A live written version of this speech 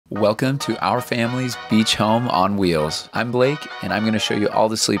Welcome to our family's beach home on wheels. I'm Blake, and I'm going to show you all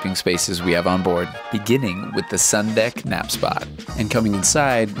the sleeping spaces we have on board, beginning with the sun deck nap spot. And coming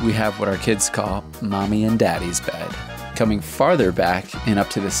inside, we have what our kids call Mommy and Daddy's bed. Coming farther back and up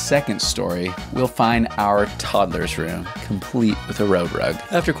to the second story, we'll find our toddler's room, complete with a robe rug.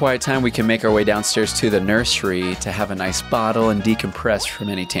 After quiet time, we can make our way downstairs to the nursery to have a nice bottle and decompress from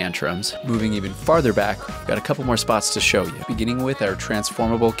any tantrums. Moving even farther back, we've got a couple more spots to show you, beginning with our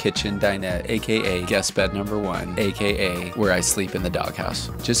transformable kitchen dinette, aka guest bed number 1, aka where I sleep in the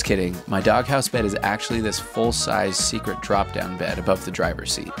doghouse. Just kidding, my doghouse bed is actually this full-size secret drop-down bed above the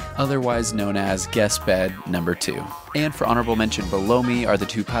driver's seat, otherwise known as guest bed number 2. And for honorable mention below me are the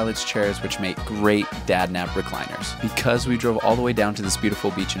 2 pilot's chairs, which make great dad nap recliners. Because we drove all the way down to this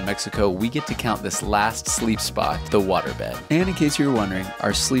beautiful beach in Mexico, we get to count this last sleep spot, the waterbed. And in case you were wondering,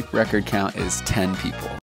 our sleep record count is 10 people.